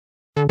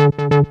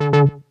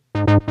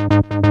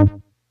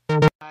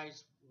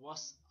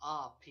What's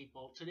up,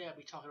 people? Today I'll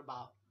be talking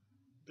about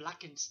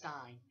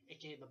Blackenstein,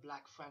 aka the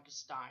Black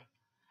Frankenstein.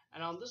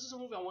 And this is a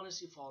movie I want to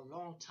see for a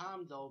long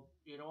time, though.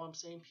 You know what I'm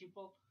saying,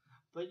 people?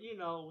 But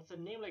with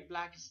a name like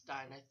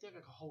Blackenstein, I think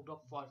I could hold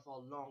up for it for a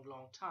long,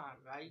 long time,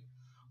 right?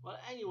 Well,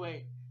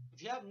 anyway,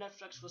 if you have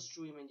Netflix for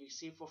streaming, you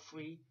see it for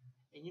free.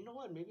 And you know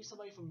what? Maybe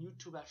somebody from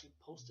YouTube actually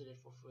posted it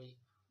for free.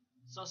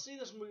 So see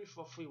this movie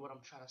for free. What I'm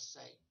trying to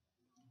say.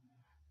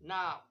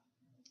 Now,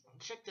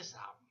 check this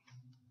out.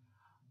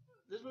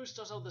 This movie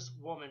starts out with this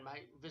woman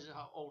might visit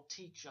her old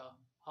teacher.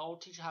 Her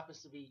old teacher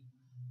happens to be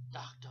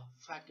Dr.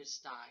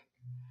 Frankenstein.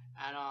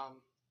 And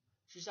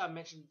she started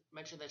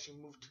mentioned that she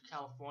moved to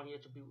California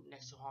to be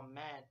next to her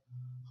man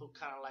who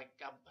kind of like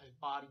got his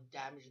body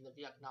damaged in the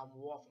Vietnam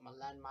War from a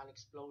landmine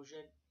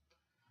explosion.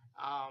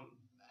 Um,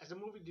 as the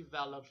movie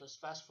develops, let's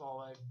fast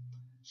forward.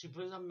 She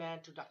brings her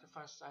man to Dr.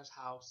 Frankenstein's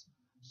house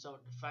so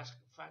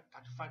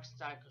Dr.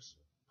 Frankenstein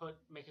could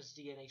make his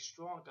DNA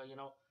stronger,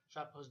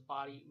 try to put his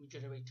body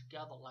regenerate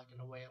together, like in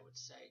a way I would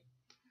say.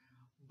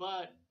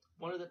 But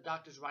one of the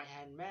doctor's right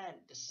hand man,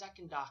 the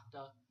second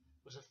doctor,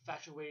 was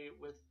infatuated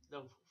with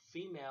the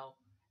female,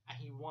 and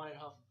he wanted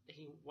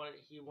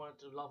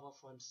to love her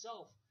for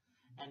himself.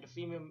 And the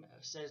female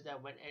says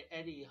that when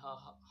Eddie,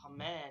 her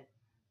man,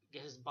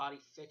 get his body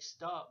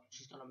fixed up,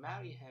 she's gonna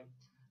marry him.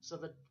 So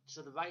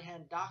the right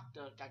hand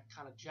doctor got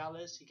kind of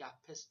jealous. He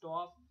got pissed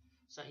off.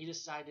 So he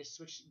decided to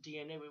switch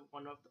DNA with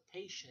one of the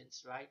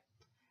patients, right?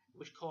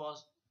 Which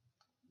caused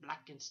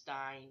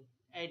Blackenstein,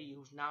 Eddie,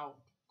 who's now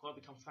going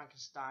to become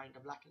Frankenstein, the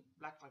Black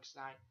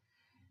Frankenstein,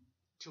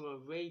 to a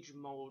rage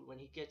mode when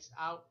he gets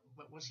out.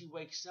 But once he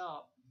wakes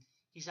up,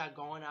 he starts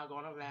going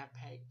on a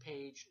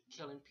rampage,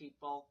 killing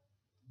people,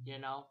 you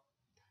know.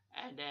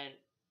 And then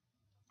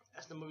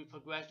as the movie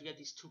progresses, you get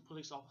these two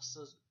police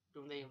officers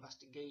doing the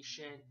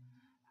investigation,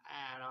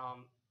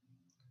 and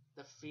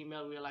the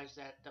female realizes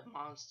that the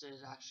monster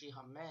is actually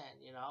her man.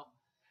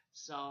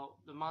 So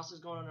the monster's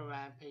going on a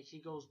rampage. He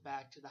goes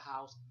back to the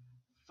house.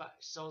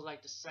 So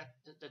like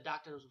the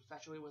doctor was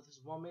infatuated with his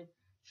woman,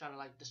 trying to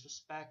like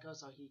disrespect her.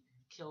 So he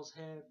kills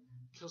him,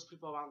 kills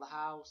people around the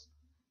house.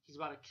 He's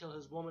about to kill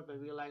his woman, but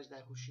realizes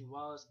that who she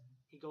was.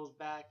 He goes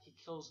back. He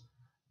kills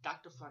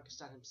Dr.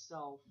 Frankenstein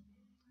himself,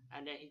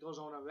 and then he goes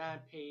on a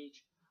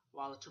rampage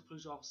while the two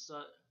police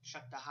officers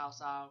check the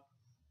house out.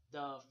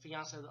 The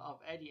fiance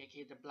of Eddie,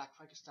 aka the Black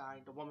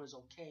Frankenstein, the woman's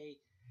okay.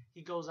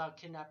 He goes out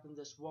kidnapping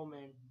this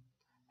woman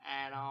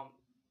and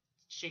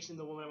chasing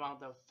the woman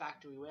around the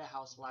factory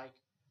warehouse, like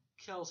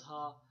kills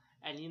her.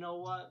 And you know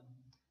what?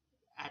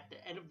 At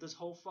the end of this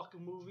whole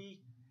fucking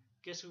movie,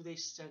 guess who they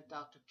sent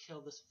out to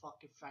kill this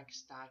fucking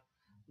Frankenstein?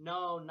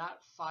 No, not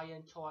fire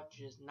and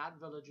torches,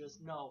 not villagers.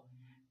 No,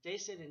 they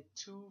sent in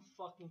two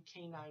fucking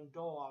canine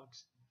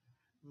dogs,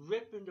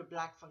 ripping the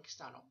Black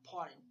Frankenstein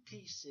apart in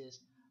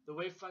pieces. The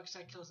way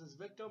Frankenstein kills his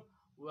victim,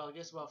 well,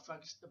 guess what?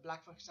 The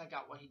Black Frankenstein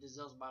got what he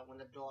deserves by when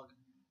the dog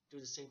do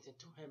the same thing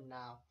to him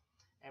now,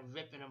 and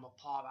ripping him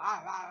apart.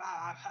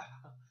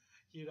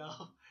 you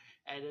know.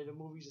 And then the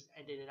movie just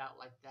ended it out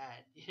like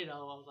that. I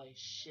was like,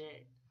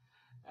 shit.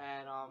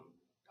 And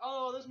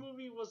oh, this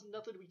movie was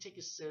nothing to be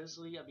taken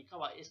seriously. I mean,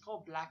 come on, it's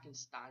called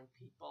Blackenstein,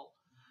 people.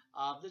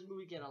 This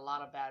movie getting a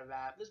lot of bad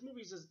rap. This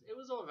movie it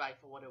was alright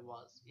for what it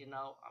was.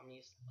 I mean,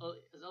 it's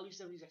early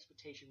 70s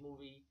expectation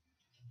movie.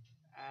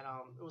 And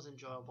it was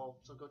enjoyable,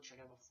 so go check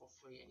it out for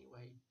free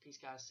anyway. Peace,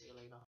 guys. See you later.